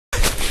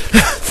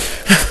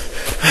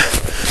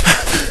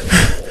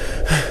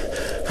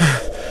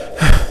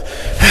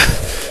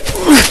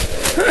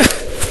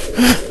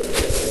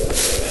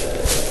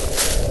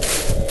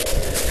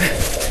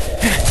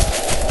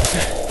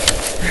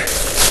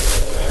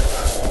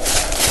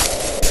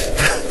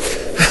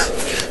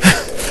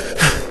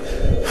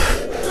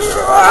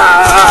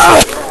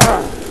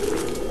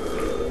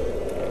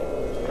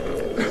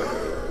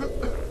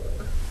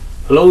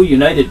Hello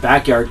United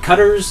Backyard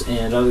Cutters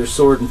and other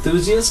sword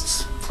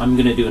enthusiasts. I'm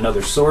going to do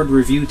another sword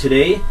review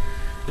today.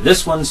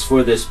 This one's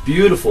for this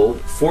beautiful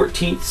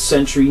 14th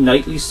century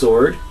knightly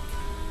sword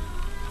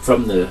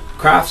from the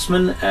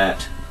craftsman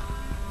at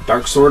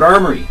Darksword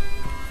Armory.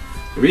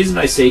 The reason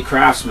I say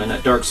craftsman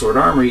at Darksword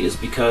Armory is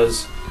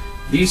because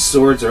these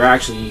swords are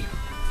actually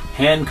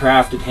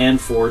handcrafted,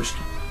 hand forged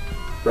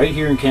right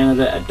here in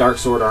Canada at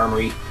Darksword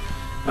Armory.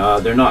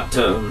 They're not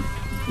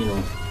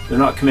they're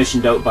not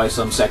commissioned out by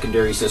some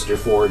secondary sister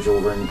forge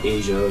over in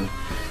Asia,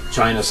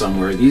 China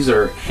somewhere. These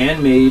are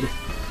handmade,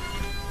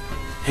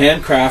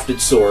 handcrafted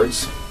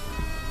swords,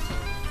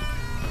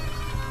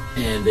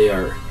 and they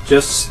are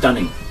just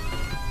stunning.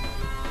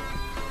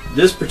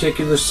 This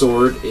particular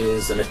sword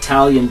is an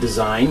Italian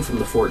design from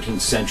the 14th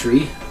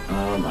century.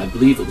 I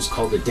believe it was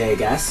called the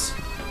Dagas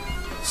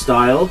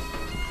style.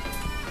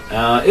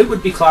 It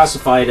would be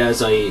classified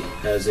as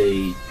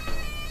a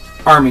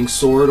arming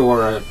sword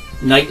or a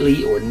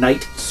knightly or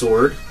knight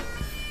sword.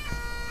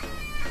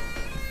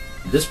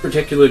 This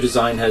particular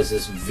design has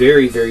this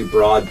very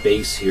broad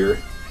base here,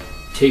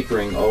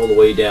 tapering all the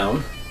way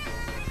down.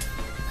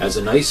 Has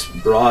a nice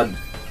broad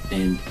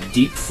and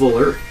deep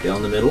fuller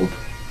down the middle.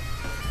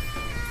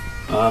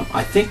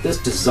 I think this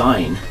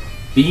design,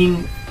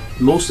 being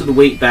most of the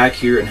weight back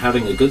here and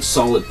having a good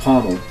solid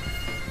pommel,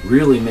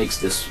 really makes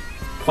this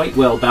quite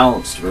well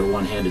balanced for a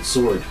one-handed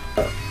sword.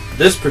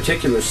 This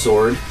particular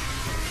sword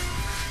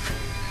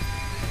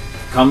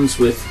comes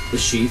with the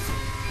sheath.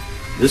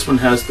 This one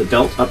has the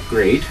belt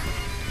upgrade,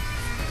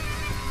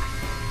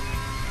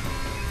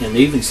 and they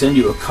even send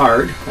you a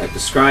card that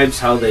describes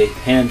how they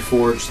hand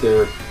forge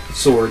their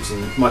swords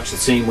in much the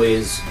same way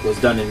as was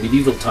done in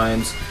medieval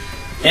times,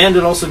 and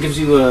it also gives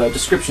you a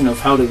description of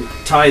how to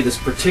tie this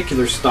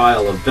particular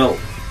style of belt.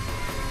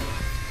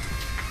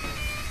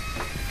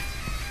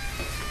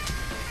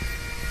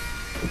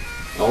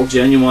 All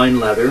genuine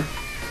leather.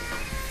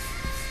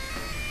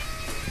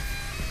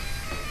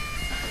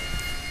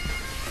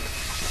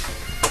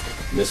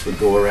 This would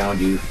go around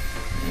you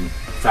and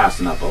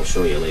fasten up. I'll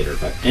show you later,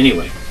 but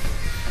anyway,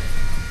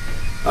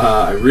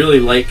 I really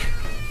like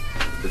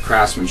the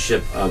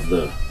craftsmanship of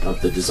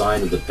the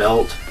design of the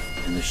belt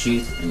and the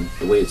sheath and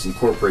the way it's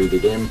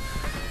incorporated in.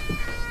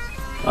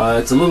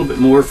 It's a little bit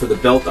more for the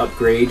belt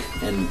upgrade,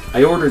 and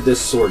I ordered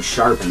this sword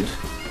sharpened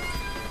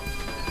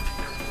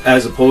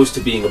as opposed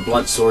to being a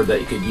blunt sword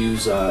that you could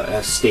use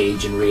as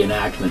stage and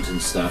reenactment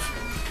and stuff.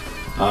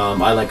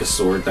 I like a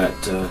sword that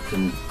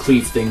can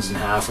cleave things in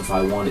half if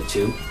I want it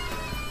to.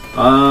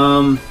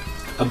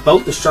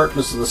 About the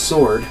sharpness of the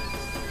sword,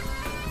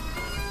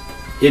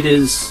 it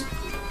is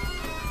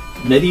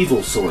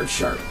medieval sword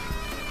sharp,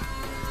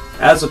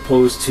 as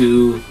opposed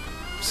to,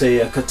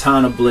 say, a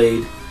katana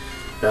blade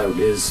that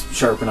is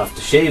sharp enough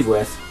to shave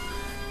with.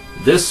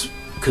 This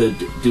could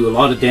do a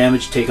lot of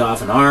damage, take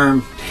off an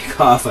arm, take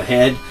off a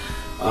head,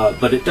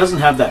 but it doesn't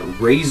have that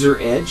razor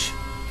edge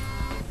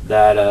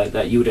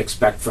that you would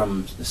expect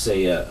from,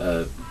 say,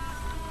 a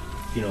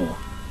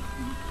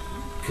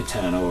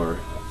katana or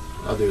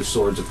other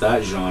swords of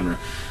that genre.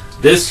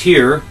 This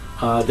here,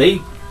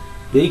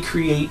 they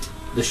create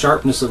the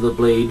sharpness of the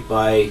blade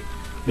by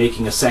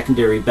making a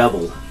secondary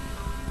bevel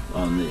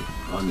on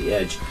the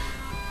edge.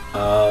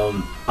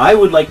 I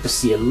would like to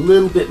see a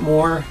little bit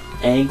more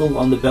angle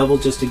on the bevel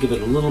just to give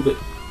it a little bit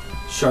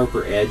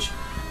sharper edge,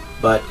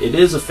 but it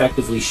is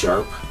effectively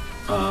sharp.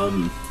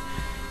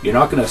 You're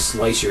not going to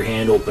slice your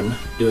hand open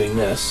doing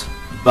this,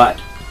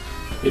 but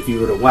if you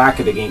were to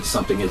whack it against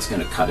something, it's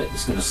going to cut it.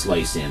 It's going to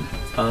slice in.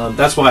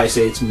 That's why I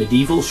say it's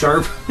medieval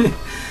sharp.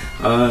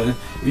 If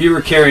you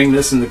were carrying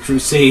this in the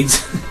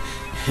Crusades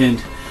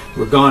and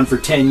were gone for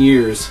 10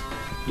 years,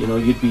 you know,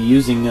 you'd be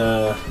using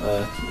a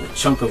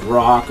chunk of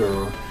rock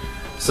or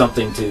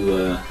something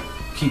to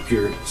keep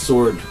your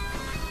sword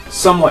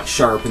somewhat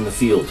sharp in the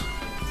field.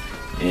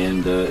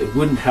 And it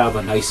wouldn't have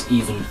a nice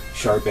even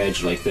sharp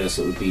edge like this.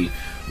 It would be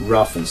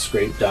rough and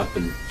scraped up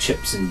and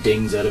chips and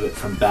dings out of it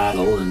from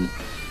battle, and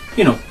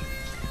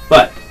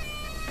but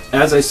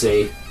as I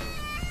say,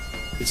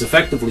 it's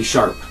effectively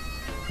sharp.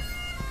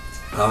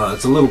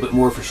 It's a little bit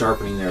more for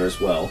sharpening there as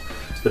well.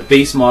 The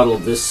base model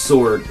of this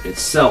sword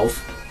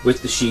itself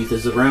with the sheath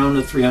is around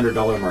the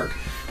 $300 mark,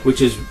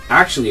 which is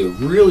actually a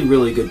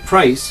really good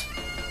price.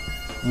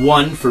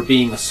 One, for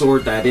being a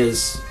sword that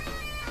is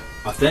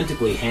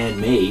authentically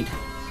handmade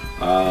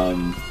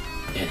and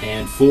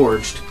hand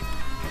forged,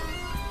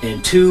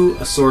 and two,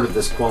 a sword of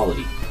this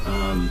quality.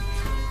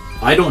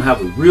 I don't have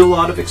a real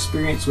lot of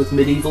experience with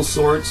medieval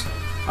swords.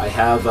 I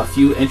have a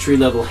few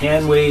entry-level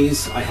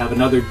handways. I have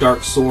another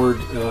Darksword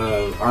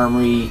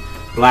Armory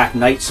Black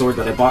Knight sword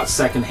that I bought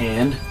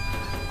secondhand,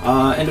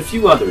 and a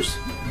few others,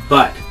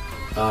 but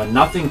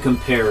nothing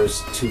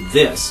compares to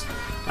this.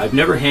 I've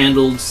never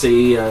handled,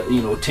 say,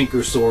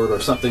 Tinker sword or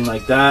something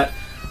like that.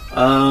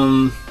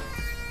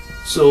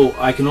 So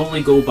I can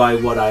only go by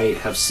what I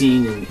have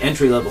seen in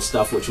entry-level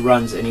stuff, which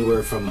runs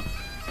anywhere from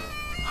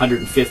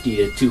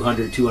 $150 to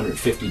 $200,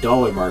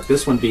 $250 mark.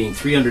 This one being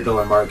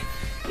 $300 mark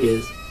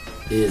is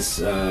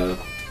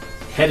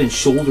head and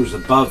shoulders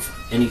above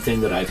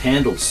anything that I've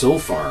handled so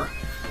far.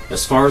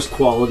 As far as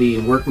quality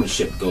and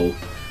workmanship go,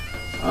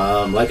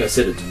 like I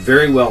said, it's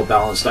very well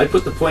balanced. I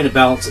put the point of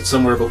balance at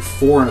somewhere about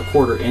 4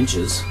 1/4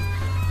 inches.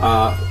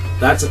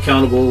 That's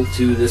accountable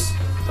to this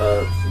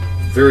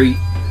very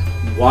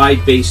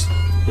wide-based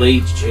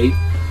blade shape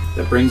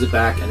that brings it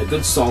back, and a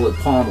good solid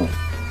pommel.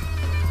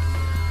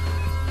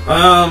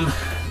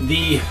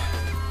 The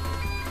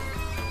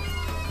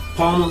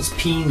pommel is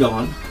peened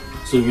on,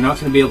 so you're not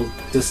going to be able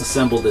to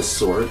disassemble this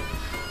sword.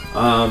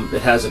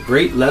 It has a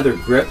great leather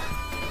grip,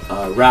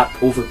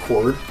 wrap over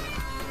cord,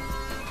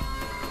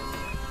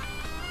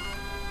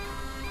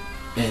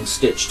 and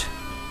stitched.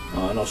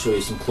 And I'll show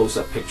you some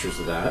close-up pictures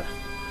of that.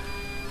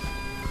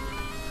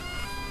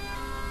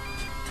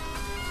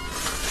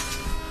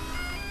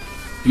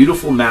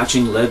 Beautiful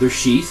matching leather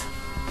sheath.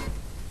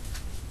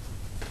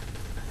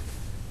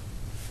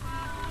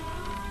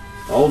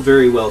 All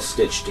very well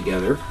stitched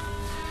together.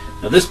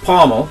 Now this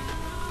pommel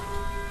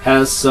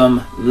has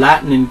some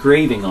Latin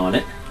engraving on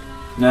it.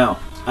 Now,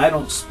 I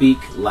don't speak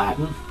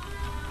Latin,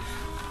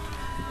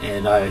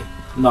 and I'm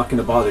not going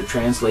to bother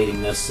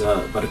translating this,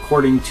 but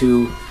according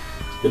to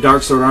the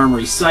Darksword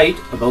Armory site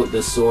about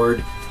this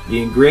sword,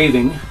 the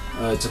engraving,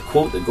 it's a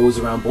quote that goes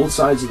around both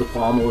sides of the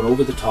pommel and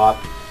over the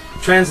top,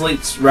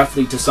 translates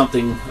roughly to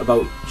something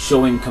about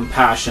showing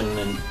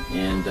compassion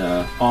and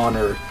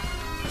honor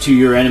to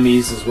your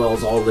enemies as well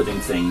as all living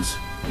things.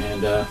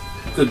 And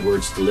good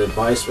words to live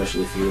by,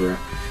 especially if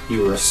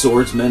you were a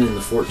swordsman in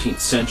the 14th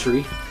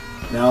century.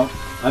 Now,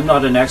 I'm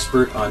not an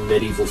expert on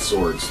medieval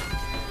swords.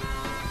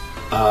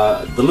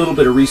 The little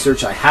bit of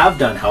research I have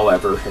done,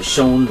 however, has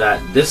shown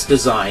that this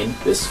design,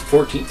 this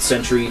 14th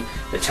century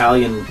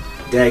Italian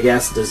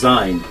daguerre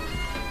design,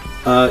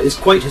 is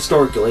quite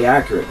historically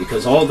accurate,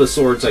 because all the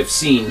swords I've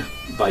seen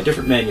by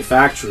different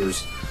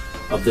manufacturers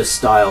of this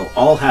style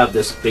all have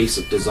this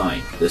basic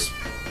design. This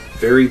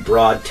very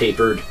broad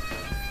tapered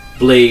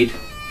blade,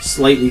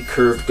 slightly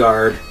curved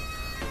guard,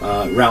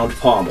 round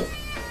pommel.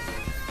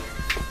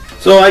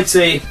 So I'd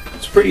say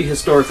it's pretty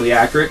historically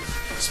accurate,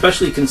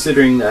 especially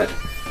considering that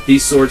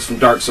these swords from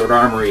Darksword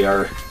Armory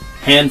are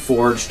hand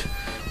forged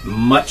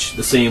much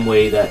the same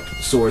way that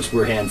swords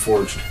were hand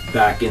forged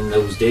back in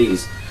those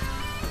days.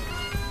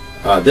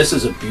 This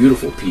is a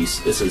beautiful piece.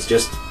 This is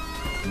just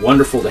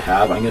wonderful to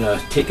have. I'm going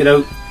to take it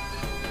out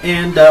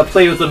and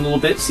play with it a little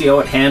bit, see how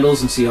it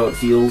handles and see how it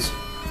feels,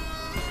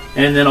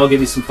 and then I'll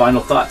give you some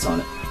final thoughts on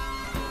it.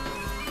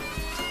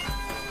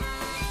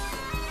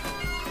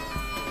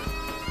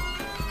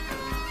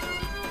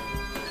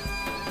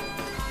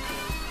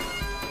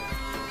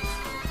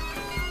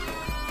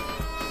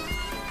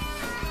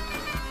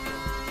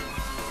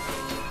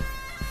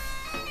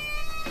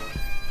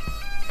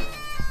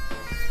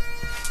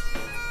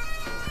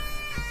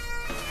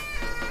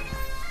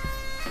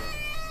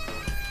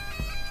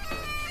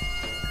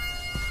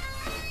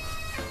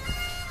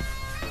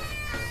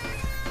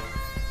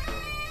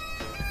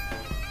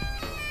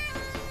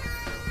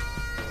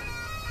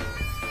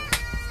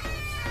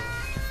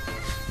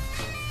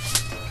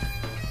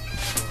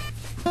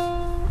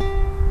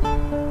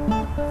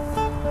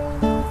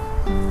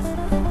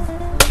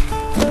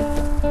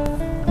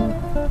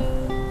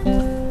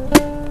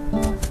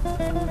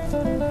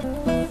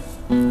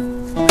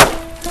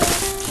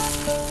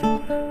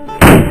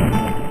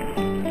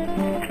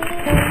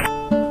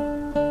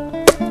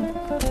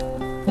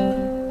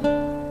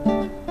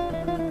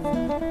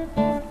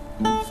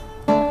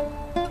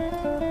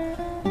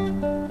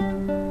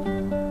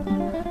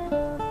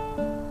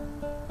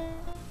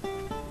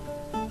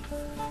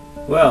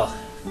 Well,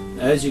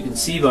 as you can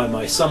see by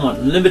my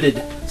somewhat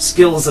limited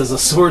skills as a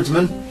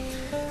swordsman,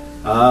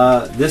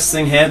 this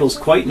thing handles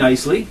quite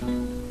nicely.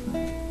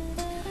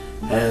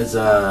 Has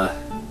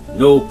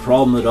no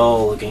problem at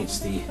all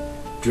against the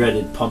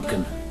dreaded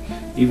pumpkin,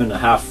 even a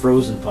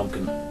half-frozen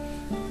pumpkin.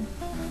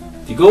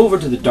 If you go over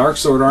to the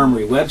Darksword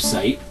Armory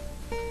website,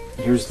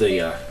 here's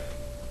the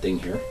thing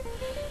here.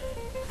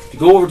 If you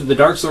go over to the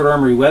Darksword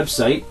Armory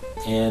website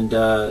and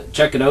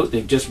check it out,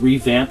 they've just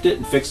revamped it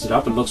and fixed it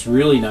up. It looks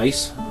really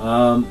nice.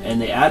 And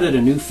they added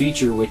a new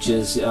feature, which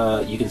is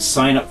you can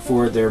sign up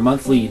for their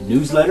monthly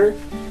newsletter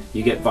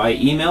you get via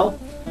email.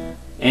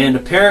 And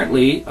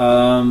apparently,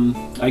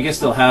 I guess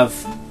they'll have,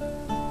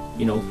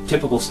 you know,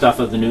 typical stuff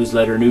of the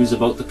newsletter, news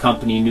about the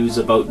company, news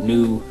about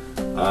new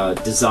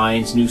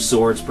designs, new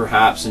swords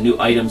perhaps, and new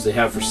items they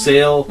have for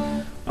sale,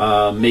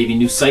 maybe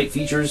new site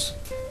features.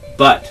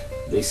 But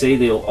they say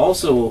they'll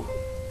also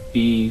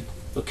be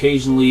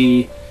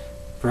occasionally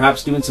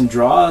perhaps doing some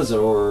draws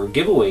or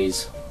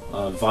giveaways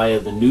via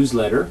the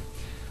newsletter.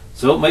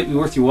 So it might be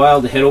worth your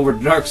while to head over to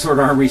Darksword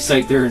Armory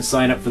site there and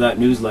sign up for that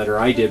newsletter.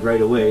 I did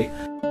right away.